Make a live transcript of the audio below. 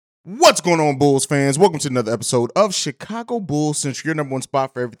What's going on, Bulls fans? Welcome to another episode of Chicago Bulls Central, your number one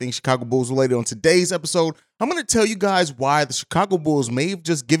spot for everything Chicago Bulls related. On today's episode, I'm going to tell you guys why the Chicago Bulls may have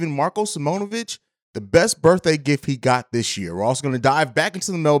just given Marko Simonovic the best birthday gift he got this year. We're also going to dive back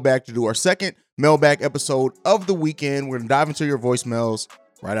into the mailbag to do our second mailbag episode of the weekend. We're going to dive into your voicemails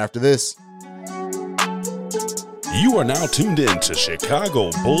right after this. You are now tuned in to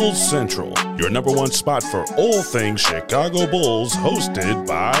Chicago Bulls Central, your number one spot for all things Chicago Bulls, hosted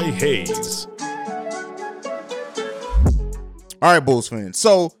by Hayes. All right, Bulls fans.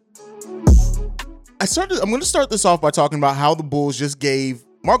 So I'm going to start this off by talking about how the Bulls just gave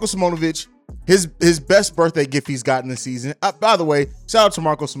Marko Simonovic his best birthday gift he's gotten this season. By the way, shout out to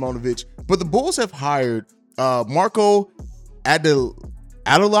Marko Simonovic. But the Bulls have hired Marko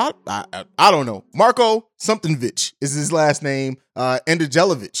Adelot, I don't know. Marko somethingvich is his last name.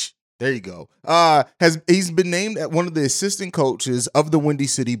 Andajelovic. There you go. He's been named at one of the assistant coaches of the Windy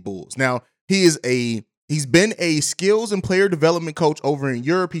City Bulls. Now, he's been a skills and player development coach over in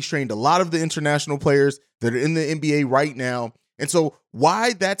Europe. He's trained a lot of the international players that are in the NBA right now. And so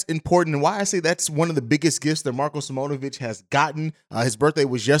why that's important and why I say that's one of the biggest gifts that Marko Simonovic has gotten, his birthday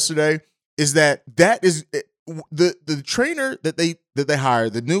was yesterday, is that is the trainer that they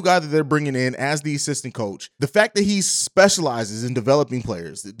hired, the new guy that they're bringing in as the assistant coach, the fact that he specializes in developing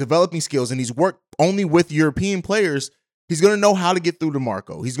players, developing skills, and he's worked only with European players, he's going to know how to get through to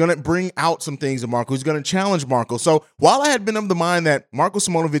Marko. He's going to bring out some things to Marko. He's going to challenge Marko. So while I had been of the mind that Marko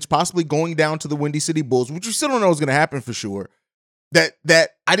Simonovic possibly going down to the Windy City Bulls, which we still don't know is going to happen for sure,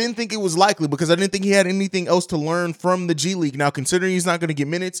 that I didn't think it was likely because I didn't think he had anything else to learn from the G League. Now, considering he's not going to get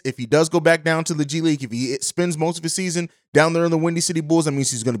minutes, if he does go back down to the G League, if he spends most of his season down there in the Windy City Bulls, that means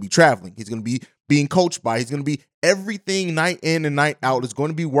he's going to be traveling. He's going to be being coached by. He's going to be everything night in and night out is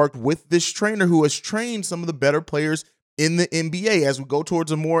going to be worked with this trainer who has trained some of the better players in the NBA. As we go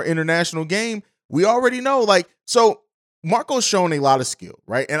towards a more international game, we already know, so Marko's shown a lot of skill,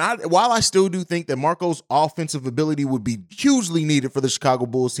 right? And while I still do think that Marko's offensive ability would be hugely needed for the Chicago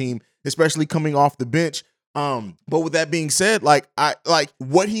Bulls team, especially coming off the bench. But with that being said,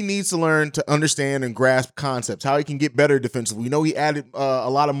 what he needs to learn to understand and grasp concepts, how he can get better defensively. We know he added a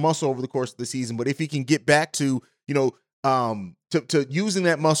lot of muscle over the course of the season, but if he can get back to, to using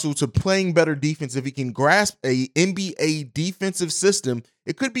that muscle to playing better defense, if he can grasp a NBA defensive system,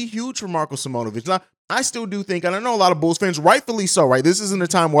 it could be huge for Marko Simonovic. Now, I still do think, and I know a lot of Bulls fans, rightfully so, right? This isn't a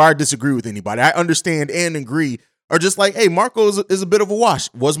time where I disagree with anybody. I understand and agree, are just like, hey, Marko is a bit of a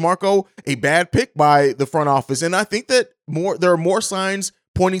wash. Was Marko a bad pick by the front office? And I think that there are more signs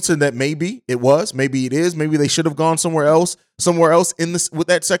pointing to that maybe it was, maybe it is, maybe they should have gone somewhere else in this with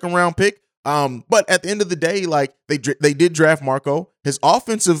that second round pick. But at the end of the day, they did draft Marko. His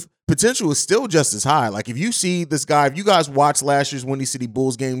offensive potential is still just as high. Like if you see this guy, if you guys watch last year's Windy City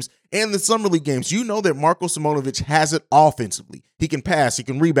Bulls games and the Summer League games, you know that Marko Simonovic has it offensively. He can pass, he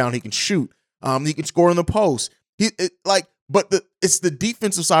can rebound, he can shoot, he can score in the post. It's the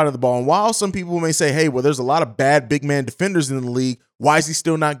defensive side of the ball. And while some people may say, hey, well, there's a lot of bad big man defenders in the league, why is he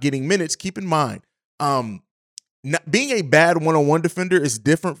still not getting minutes? Keep in mind, being a bad one-on-one defender is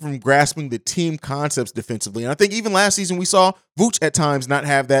different from grasping the team concepts defensively. And I think even last season we saw Vooch at times not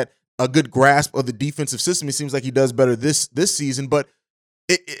have a good grasp of the defensive system. It seems like he does better this season, but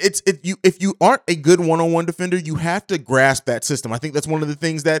if you aren't a good one-on-one defender, you have to grasp that system. I think that's one of the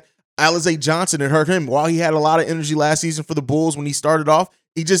things that Alize Johnson had hurt him. While he had a lot of energy last season for the Bulls when he started off,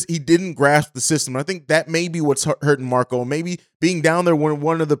 he didn't grasp the system. And I think that may be what's hurting Marko. Maybe being down there when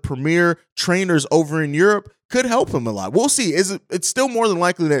one of the premier trainers over in Europe could help him a lot. We'll see. It's still more than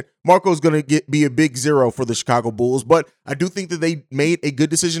likely that Marko is going to be a big zero for the Chicago Bulls, but I do think that they made a good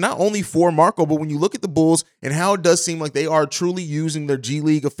decision, not only for Marko, but when you look at the Bulls and how it does seem like they are truly using their G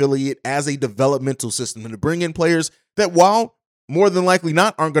League affiliate as a developmental system and to bring in players that, while more than likely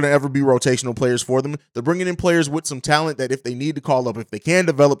not, aren't going to ever be rotational players for them. They're bringing in players with some talent that if they need to call up, if they can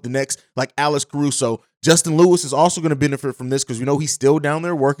develop the next, like Alex Caruso. Justin Lewis is also going to benefit from this because we know he's still down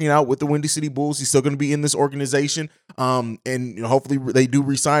there working out with the Windy City Bulls. He's still going to be in this organization. And hopefully they do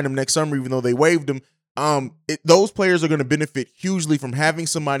re-sign him next summer, even though they waived him. Those players are going to benefit hugely from having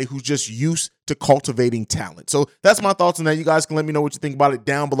somebody who's just used to cultivating talent. So that's my thoughts on that. You guys can let me know what you think about it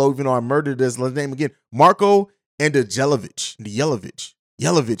down below, even though I murdered his name again. Marko Andajelovic.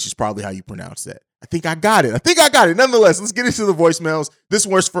 Yelovich is probably how you pronounce that. I think I got it. Nonetheless, let's get into the voicemails. This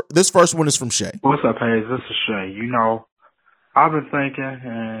first one is from Shay. What's up, Hayes? This is Shay. I've been thinking,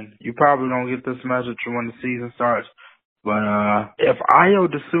 and you probably don't get this message when the season starts, but if Ayo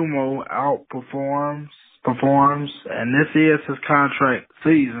DeSumo outperforms performs, and this is his contract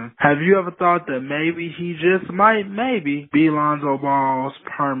season, have you ever thought that maybe he just might be Lonzo Ball's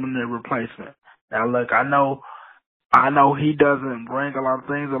permanent replacement? Now, look, I know he doesn't bring a lot of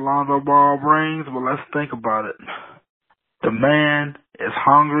things that Lonzo Ball brings, but let's think about it. The man is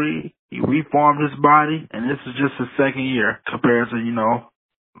hungry. He reformed his body, and this is just his second year compared to,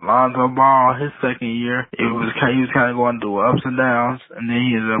 Lonzo Ball, his second year. He was kind of going through ups and downs, and then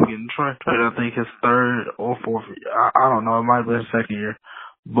he ended up getting traded. I think his third or fourth. I don't know. It might be his second year,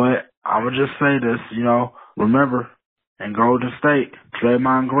 but I'm gonna just say this. Remember, in Golden State,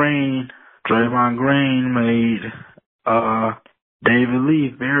 Draymond Green made David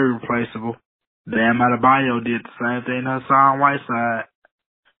Lee very replaceable. Bam Adebayo did the same thing to Hassan Whiteside,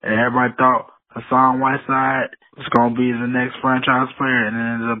 and everybody thought Hassan Whiteside was going to be the next franchise player, and it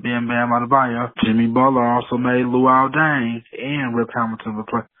ended up being Bam Adebayo. Jimmy Butler also made Luol Deng and Rip Hamilton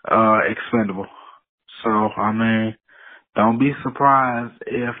expendable. So, don't be surprised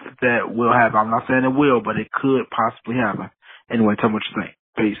if that will happen. I'm not saying it will, but it could possibly happen. Anyway, tell me what you think.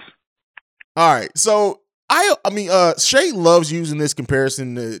 Peace. All right, so Shay loves using this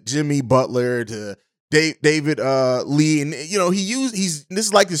comparison to Jimmy Butler, to David Lee, and this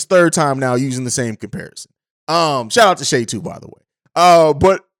is like his third time now using the same comparison. Shout out to Shay too, by the way.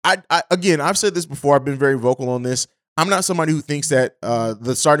 But I've said this before. I've been very vocal on this. I'm not somebody who thinks that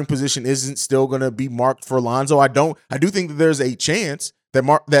the starting position isn't still going to be marked for Lonzo. I do think that there's a chance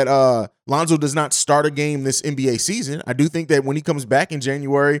that Lonzo does not start a game this NBA season. I do think that when he comes back in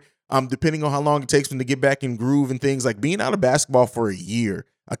January, depending on how long it takes for him to get back in groove and things, like being out of basketball for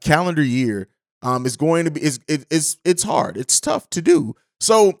a calendar year, is going to be it's hard. It's tough to do.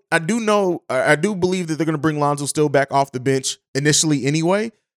 So I do believe that they're going to bring Lonzo still back off the bench initially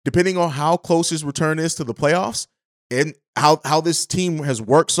anyway, depending on how close his return is to the playoffs and how this team has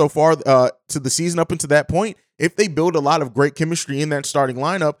worked so far to the season up until that point. If they build a lot of great chemistry in that starting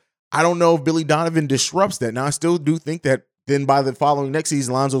lineup, I don't know if Billy Donovan disrupts that. Now, I still do think that then by the following next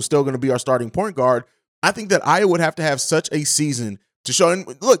season, Lonzo's still going to be our starting point guard. I think that Ayo would have to have such a season to show. And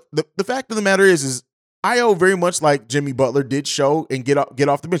look, the fact of the matter is Ayo, very much like Jimmy Butler, did show and get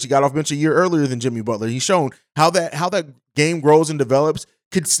off the bench. He got off the bench a year earlier than Jimmy Butler. He's shown how that game grows and develops.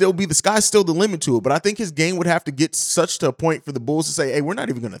 Could still be, the sky's still the limit to it. But I think his game would have to get such to a point for the Bulls to say, hey, we're not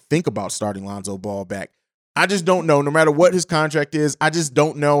even going to think about starting Lonzo Ball back. I just don't know. No matter what his contract is, I just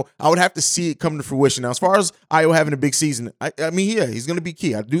don't know. I would have to see it come to fruition. Now, as far as Ayo having a big season, he's going to be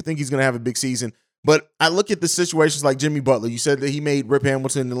key. I do think he's going to have a big season. But I look at the situations like Jimmy Butler. You said that he made Rip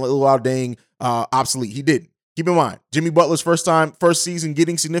Hamilton and Luol Deng obsolete. He didn't. Keep in mind, Jimmy Butler's first season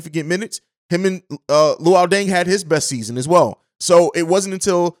getting significant minutes, him and Luol Deng had his best season as well. So it wasn't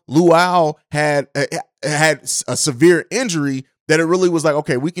until Luol had a severe injury that it really was like,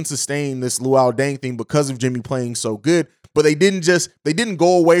 okay, we can sustain this Luol Deng thing because of Jimmy playing so good. But they didn't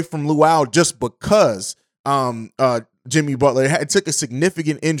go away from Luol just because Jimmy Butler took a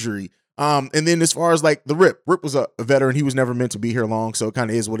significant injury. And then as far as like Rip was a veteran. He was never meant to be here long, so it kind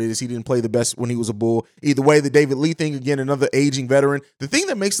of is what it is. He didn't play the best when he was a Bull. Either way, the David Lee thing, again, another aging veteran. The thing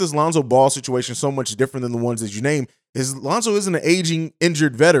that makes this Lonzo Ball situation so much different than the ones that you name is Lonzo isn't an aging,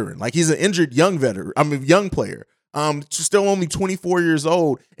 injured veteran. Like, he's an injured young player. Still only 24 years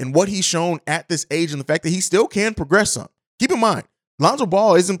old, and what he's shown at this age and the fact that he still can progress some. Keep in mind, Lonzo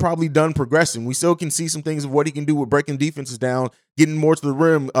Ball isn't probably done progressing. We still can see some things of what he can do with breaking defenses down, getting more to the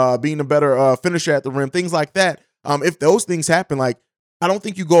rim, being a better finisher at the rim, things like that. If those things happen, like, I don't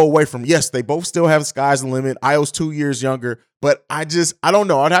think you go away from, yes, they both still have sky's the limit. Ayo's 2 years younger, but I don't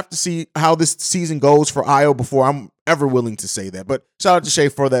know. I'd have to see how this season goes for Ayo before I'm ever willing to say that. But shout out to Shay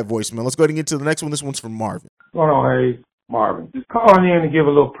for that voicemail. Let's go ahead and get to the next one. This one's from Marvin. What's going on, hey, Marvin? Just calling in to give a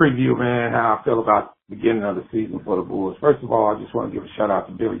little preview, man, how I feel about the beginning of the season for the Bulls. First of all, I just want to give a shout out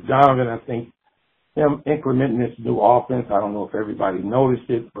to Billy Donovan. I think him implementing this new offense, I don't know if everybody noticed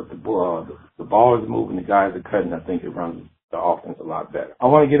it, but the ball is moving, the guys are cutting. I think it runs the offense a lot better. I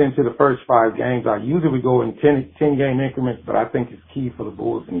want to get into the first 5 games. I usually go in 10-game increments, but I think it's key for the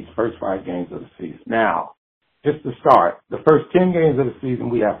Bulls in these first 5 games of the season. Now, just to start, the first 10 games of the season,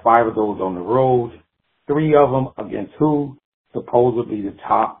 we have 5 of those on the road, 3 of them against who? Supposedly the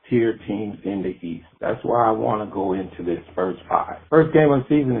top-tier teams in the East. That's why I want to go into this first 5. First game of the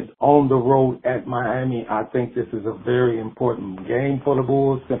season is on the road at Miami. I think this is a very important game for the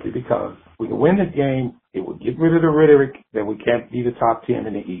Bulls simply because we can win this game. It will get rid of the rhetoric that we can't be the top 10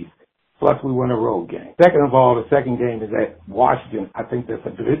 in the East. Plus, we win a road game. Second of all, the second game is at Washington. I think that's a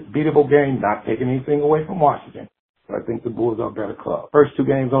beatable game, not taking anything away from Washington. But I think the Bulls are a better club. First 2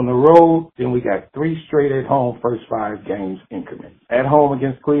 games on the road, then we got 3 straight at home, first 5 games increments. At home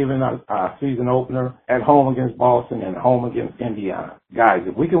against Cleveland, our season opener. At home against Boston, and home against Indiana. Guys,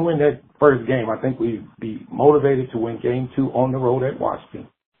 if we can win that first game, I think we'd be motivated to win game 2 on the road at Washington.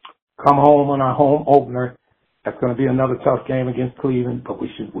 Come home on our home opener. That's going to be another tough game against Cleveland, but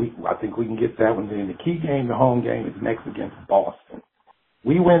I think we can get that one. Then the key game, the home game, is next against Boston.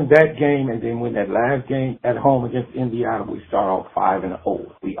 We win that game and then win that last game at home against Indiana. We start off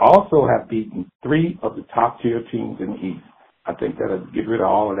 5-0. We also have beaten 3 of the top tier teams in the East. I think that'll get rid of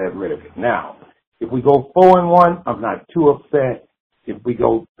all of that rhetoric. Now, if we go 4-1, I'm not too upset. If we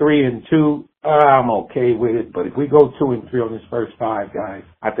go 3-2, I'm okay with it. But if we go 2-3 on this first 5, guys,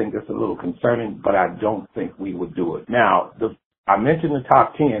 I think that's a little concerning. But I don't think we would do it. Now, I mentioned the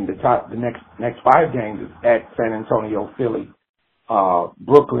top 10. The next 5 games is at San Antonio, Philly,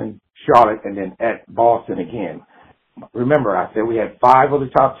 Brooklyn, Charlotte, and then at Boston again. Remember, I said we had 5 of the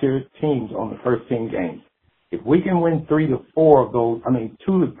top tier teams on the first 10 games. If we can win 2 to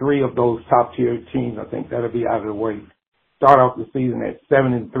 3 of those top tier teams, I think that'll be out of the way. Start off the season at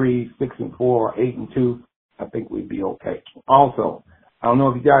 7-3, 6-4, 8-2. I think we'd be okay. Also, I don't know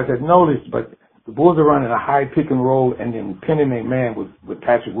if you guys have noticed, but the Bulls are running a high pick and roll and then pinning a man with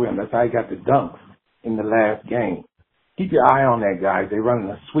Patrick Williams. That's how he got the dunks in the last game. Keep your eye on that, guys. They're running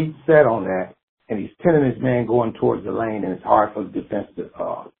a sweet set on that, and he's pinning his man going towards the lane, and it's hard for the defense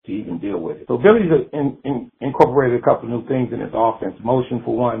to even deal with it. So Billy's incorporated a couple new things in his offense. Motion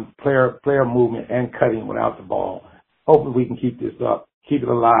for one, player movement, and cutting without the ball. Hopefully we can keep this up, keep it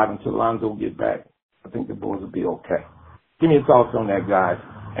alive until Lonzo gets back. I think the Bulls will be okay. Give me your thoughts on that, guys,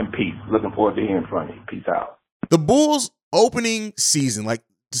 and peace. Looking forward to hearing from you. Peace out. The Bulls opening season, like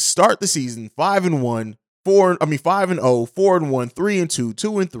to start the season, 5-1, 5-0, 4-1, 3-2,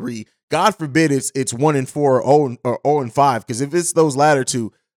 2-3. God forbid it's 1-4 or 0-5, because if it's those latter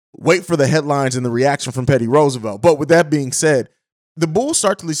two, wait for the headlines and the reaction from Teddy Roosevelt. But with that being said, the Bulls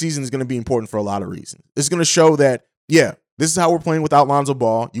start to the season is going to be important for a lot of reasons. It's going to show that, yeah, this is how we're playing without Lonzo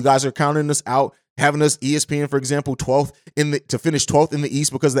Ball. You guys are counting us out, having us ESPN, for example, 12th to finish 12th in the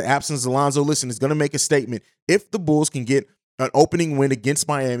East because of the absence of Lonzo. Listen, it's going to make a statement. If the Bulls can get an opening win against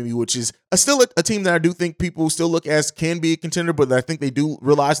Miami, which is still a team that I do think people still look as can be a contender, but I think they do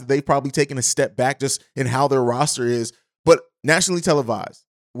realize that they've probably taken a step back just in how their roster is. But nationally televised,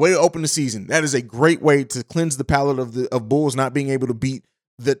 way to open the season. That is a great way to cleanse the palate of Bulls not being able to beat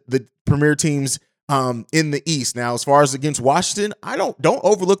the premier teams in the East. Now, as far as against Washington, don't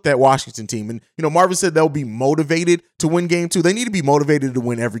overlook that Washington team. And Marvin said they'll be motivated to win game 2. They need to be motivated to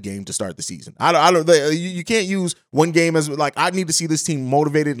win every game to start the season. You can't use one game as like, I need to see this team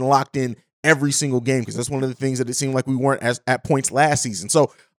motivated and locked in every single game, because that's one of the things that it seemed like we weren't at points last season.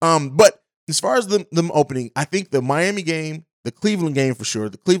 So, but as far as them opening, I think the Miami game, the Cleveland game for sure,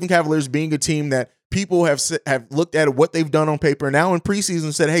 the Cleveland Cavaliers being a team that people have looked at what they've done on paper and now in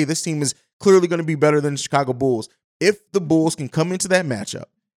preseason said, hey, this team is clearly going to be better than the Chicago Bulls. If the Bulls can come into that matchup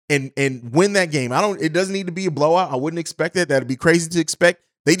and win that game, it doesn't need to be a blowout. I wouldn't expect that. That'd be crazy to expect.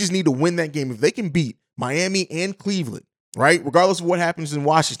 They just need to win that game. If they can beat Miami and Cleveland, right, regardless of what happens in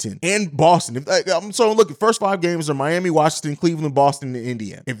Washington and Boston. Look, first 5 games are Miami, Washington, Cleveland, Boston, and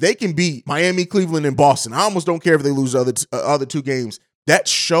Indiana. If they can beat Miami, Cleveland, and Boston, I almost don't care if they lose the other 2 games. That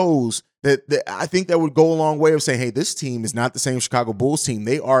shows that I think that would go a long way of saying, hey, this team is not the same Chicago Bulls team.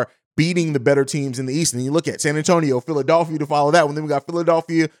 They are beating the better teams in the East. And you look at San Antonio, Philadelphia to follow that one. Then we got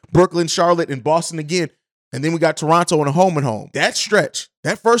Philadelphia, Brooklyn, Charlotte, and Boston again. And then we got Toronto and a home and home. That stretch,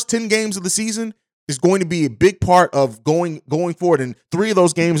 that first 10 games of the season is going to be a big part of going forward. And 3 of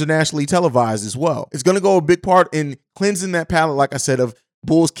those games are nationally televised as well. It's going to go a big part in cleansing that palate, like I said, of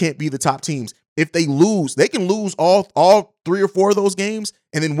Bulls can't be the top teams. If they lose, they can lose all 3 or 4 of those games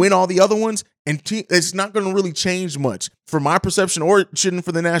and then win all the other ones. And it's not going to really change much for my perception, or it shouldn't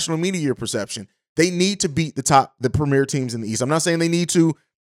for the national media perception. They need to beat the premier teams in the East. I'm not saying they need to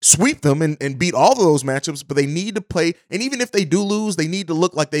sweep them and beat all of those matchups, but they need to play. And even if they do lose, they need to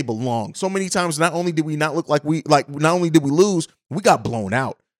look like they belong. So many times, not only did we lose, we got blown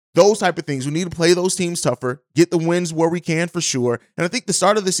out. Those type of things. We need to play those teams tougher, get the wins where we can for sure. And I think the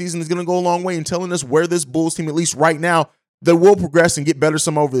start of the season is going to go a long way in telling us where this Bulls team, at least right now, they will progress and get better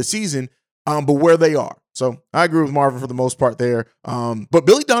some over the season, but where they are. So I agree with Marvin for the most part there. But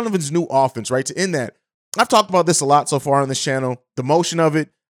Billy Donovan's new offense, right, to end that, I've talked about this a lot so far on this channel, the motion of it.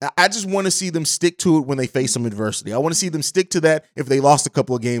 I just want to see them stick to it when they face some adversity. I want to see them stick to that if they lost a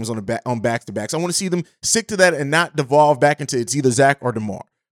couple of games on back-to-backs. I want to see them stick to that and not devolve back into it's either Zach or DeMar.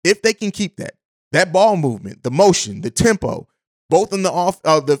 If they can keep that ball movement, the motion, the tempo, both in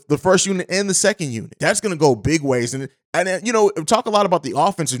the first unit and the second unit. That's going to go big ways. And talk a lot about the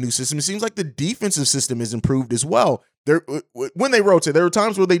offensive new system. It seems like the defensive system is improved as well. When they rotate, there were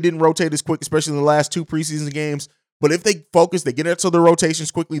times where they didn't rotate as quick, especially in the last 2 preseason games. But if they focus, they get into their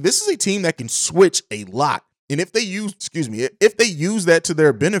rotations quickly. This is a team that can switch a lot. And if they use that to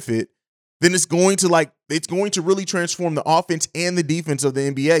their benefit, then it's going to really transform the offense and the defense of the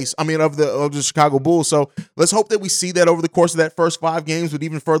NBA. I mean, of the Chicago Bulls. So let's hope that we see that over the course of that first 5 games, but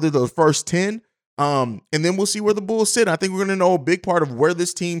even further, the first 10. And then we'll see where the Bulls sit. I think we're going to know a big part of where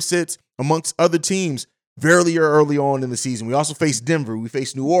this team sits amongst other teams very early on in the season. We also faced Denver. We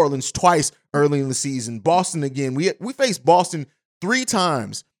faced New Orleans twice early in the season. Boston again. We faced Boston 3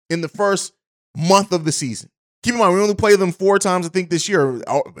 times in the first month of the season. Keep in mind, we only played them 4 times, I think, this year.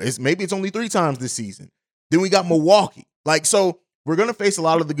 Maybe it's only 3 times this season. Then we got Milwaukee. So we're going to face a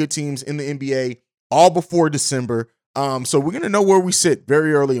lot of the good teams in the NBA all before December. So we're going to know where we sit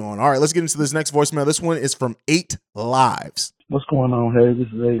very early on. All right, let's get into this next voicemail. This one is from 8 Lives. What's going on, hey?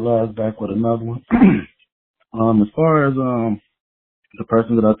 This is 8 Lives back with another one. As far as the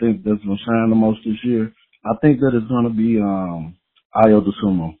person that I think that's going to shine the most this year, I think that it's going to be Ayo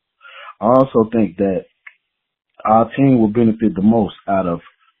Dosunmu. I also think that our team will benefit the most out of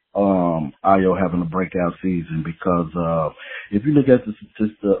Ayo having a breakout season because if you look at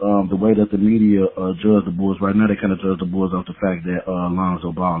the way that the media judge the Bulls right now, they kind of judge the Bulls off the fact that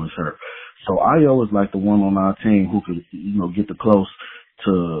Lonzo Ball is hurt. So Ayo is like the one on our team who could get the close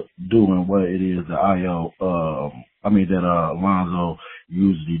to doing what it is that Lonzo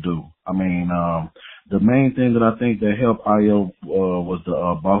usually do. I mean, the main thing that I think that helped Ayo was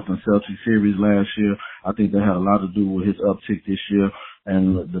the Boston Celtics series last year. I think that had a lot to do with his uptick this year.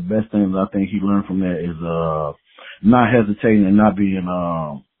 And the best thing that I think he learned from that is not hesitating and not being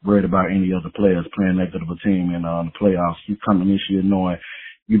worried about any other players playing next to the team in the playoffs. He's coming this year knowing,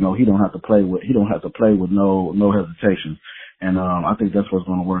 he don't have to play with no hesitation. And I think that's what's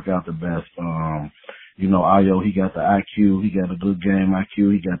going to work out the best. Ayo, he got the IQ, he got a good game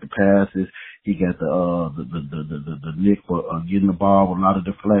IQ, he got the passes, he got the nick for getting the ball with a lot of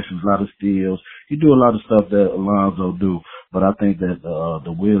deflections, a lot of steals. He do a lot of stuff that Alonzo do, but I think that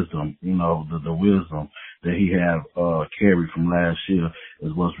the wisdom, the wisdom that he have carried from last year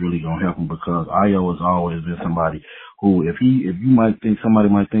is what's really gonna help him because Ayo has always been somebody who, somebody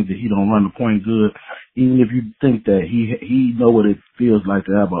might think that he don't run the point good, even if you think that he know what it feels like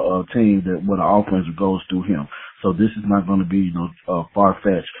to have a team that where the offense goes through him. So this is not going to be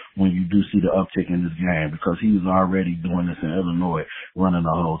far-fetched when you do see the uptick in this game because he was already doing this in Illinois, running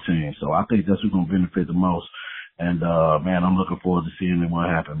the whole team. So I think that's who's going to benefit the most. And, man, I'm looking forward to seeing what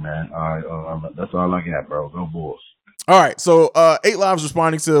happens, man. All right, that's all I got, bro. Go Bulls. All right, so 8 Lives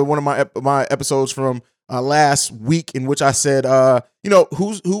responding to one of my episodes from last week in which I said,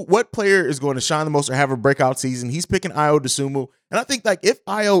 what player is going to shine the most or have a breakout season? He's picking Ayo Dosunmu. And I think if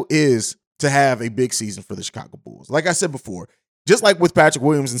Ayo is to have a big season for the Chicago Bulls, like I said before, just like with Patrick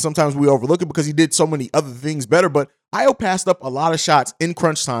Williams, and sometimes we overlook it because he did so many other things better, but Ayo passed up a lot of shots in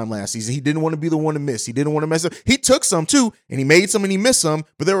crunch time last season. He didn't want to be the one to miss. He didn't want to mess up. He took some too, and he made some and he missed some,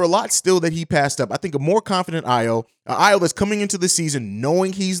 but there were a lot still that he passed up. I think a more confident Ayo that's coming into the season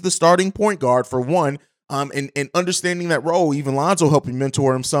knowing he's the starting point guard for one, and understanding that role. Even Lonzo helping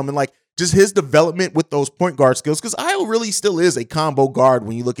mentor him some, and just his development with those point guard skills, because Ayo really still is a combo guard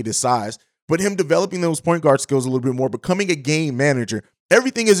when you look at his size, but him developing those point guard skills a little bit more, becoming a game manager.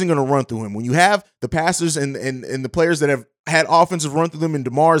 Everything isn't going to run through him. When you have the passers and the players that have had offensive run through them in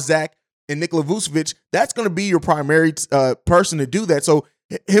DeMar, Zach, and Nikola Vucevic, that's going to be your primary person to do that. So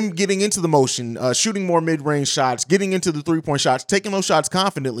him getting into the motion, shooting more mid-range shots, getting into the three-point shots, taking those shots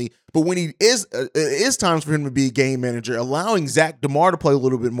confidently. But when it is times for him to be a game manager, allowing Zach DeMar to play a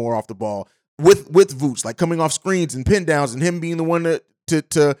little bit more off the ball with Vooch, coming off screens and pin downs, and him being the one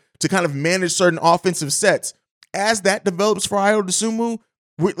to kind of manage certain offensive sets. As that develops for Ayo Dosunmu,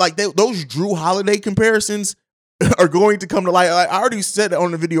 those Drew Holiday comparisons are going to come to light. I already said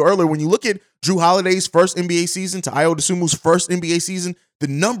on the video earlier, when you look at Drew Holiday's first NBA season to Ayo Dosunmu's first NBA season, the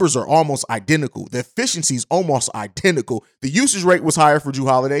numbers are almost identical. The efficiency is almost identical. The usage rate was higher for Drew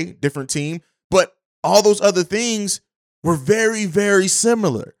Holiday, different team, but all those other things were very, very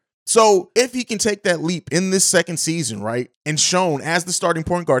similar. So if he can take that leap in this second season, right, and shown as the starting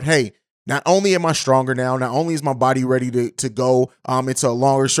point guard, hey, not only am I stronger now, not only is my body ready to go into a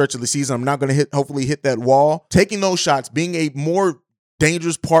longer stretch of the season, I'm not going to hopefully hit that wall. Taking those shots, being a more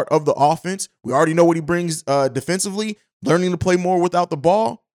dangerous part of the offense. We already know what he brings defensively, learning to play more without the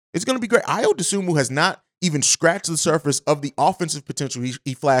ball. It's going to be great. Ayo Dosunmu has not even scratched the surface of the offensive potential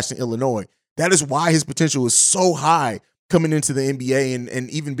he flashed in Illinois. That is why his potential is so high coming into the NBA and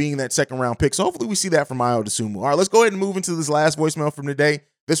even being that second round pick. So hopefully we see that from Ayo Dosunmu. All right, let's go ahead and move into this last voicemail from today.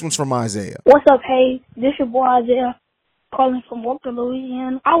 This one's from Isaiah. What's up, hey? This your boy Isaiah, calling from Walker,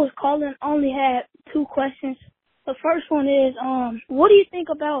 Louisiana. I was calling, only had 2 questions. The first one is, what do you think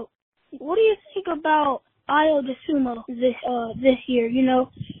about Ayo Dosunmu this year? You know,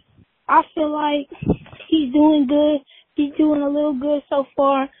 I feel like he's doing good. He's doing a little good so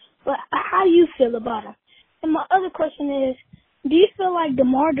far. But how do you feel about him? And my other question is, do you feel like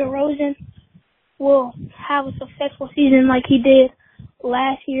DeMar DeRozan will have a successful season like he did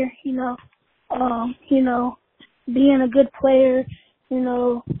last year? Being a good player,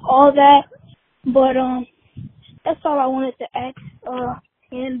 all that. But that's all I wanted to ask.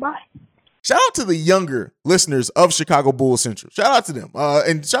 And bye. Shout out to the younger listeners of Chicago Bulls Central. Shout out to them.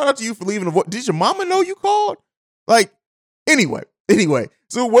 And shout out to you for leaving a voice. Did your mama know you called? Anyway.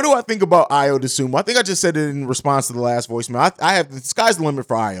 So what do I think about Ayo Dosunmu? I think I just said it in response to the last voicemail. I have the sky's the limit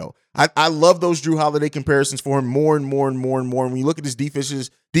for Ayo. I love those Drew Holiday comparisons for him more and more. When you look at his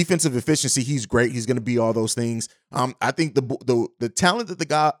defensive efficiency, he's great. He's going to be all those things. I think the talent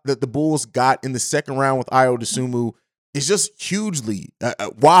that the Bulls got in the second round with Ayo Dosunmu is just hugely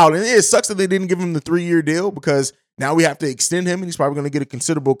wild. And it sucks that they didn't give him the 3-year deal, because now we have to extend him, and he's probably going to get a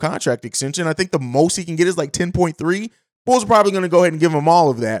considerable contract extension. I think the most he can get is like 10.3. Bulls are probably going to go ahead and give him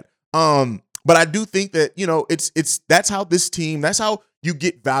all of that. But I do think that, that's how this team, that's how you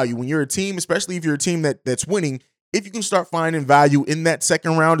get value when you're a team, especially if you're a team that's winning. If you can start finding value in that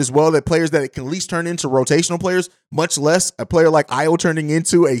second round as well, that players that it can at least turn into rotational players, much less a player like Ayo turning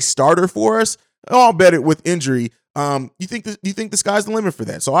into a starter for us. I'll bet it with injury. You think the sky's the limit for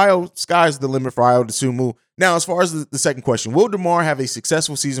that? So sky's the limit for Ayo Dosunmu. Now, as far as the second question, will DeMar have a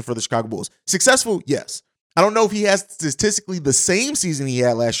successful season for the Chicago Bulls? Successful, yes. I don't know if he has statistically the same season he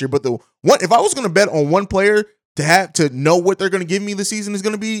had last year, but if I was going to bet on one player to know what they're going to give me this season, is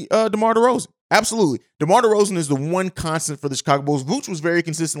going to be DeMar DeRozan. Absolutely. DeMar DeRozan is the one constant for the Chicago Bulls. Vooch was very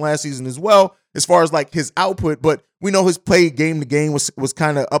consistent last season as well, as far as like his output, but we know his play game to game was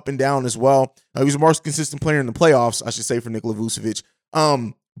kind of up and down as well. He was the most consistent player in the playoffs, I should say, for Nikola Vucevic.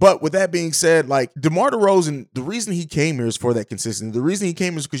 But with that being said, like DeMar DeRozan, the reason he came here is for that consistency. The reason he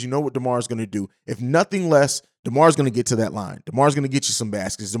came is because you know what DeMar is going to do. If nothing less, DeMar is going to get to that line. DeMar is going to get you some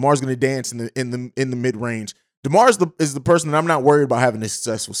baskets. DeMar is going to dance in the mid range. DeMar is the person that I'm not worried about having a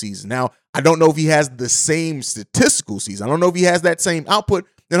successful season. Now, I don't know if he has the same statistical season. I don't know if he has that same output,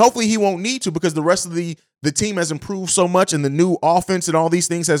 and hopefully he won't need to, because the rest of the team has improved so much, and the new offense and all these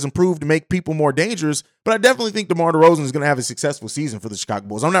things has improved to make people more dangerous. But I definitely think DeMar DeRozan is going to have a successful season for the Chicago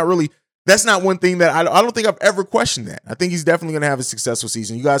Bulls. That's not one thing that I don't think I've ever questioned that. I think he's definitely going to have a successful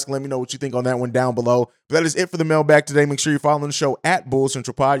season. You guys can let me know what you think on that one down below. But that is it for the mailbag today. Make sure you're following the show at Bulls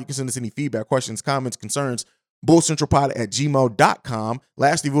Central Pod. You can send us any feedback, questions, comments, concerns, bullcentralpod@gmail.com.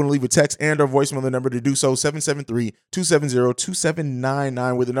 Lastly, if you want to leave a text and or voicemail, the number to do so,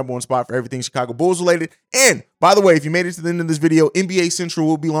 773-270-2799. We're the number one spot for everything Chicago Bulls related. And by the way, if you made it to the end of this video, NBA Central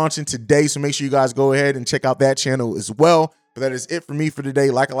will be launching today, so make sure you guys go ahead and check out that channel as well. But that is it for me for today.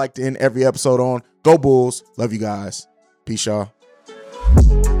 Like I like to end every episode on, go Bulls. Love you guys. Peace, y'all.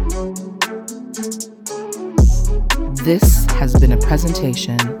 This has been a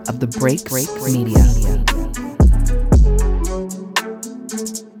presentation of the Break Media.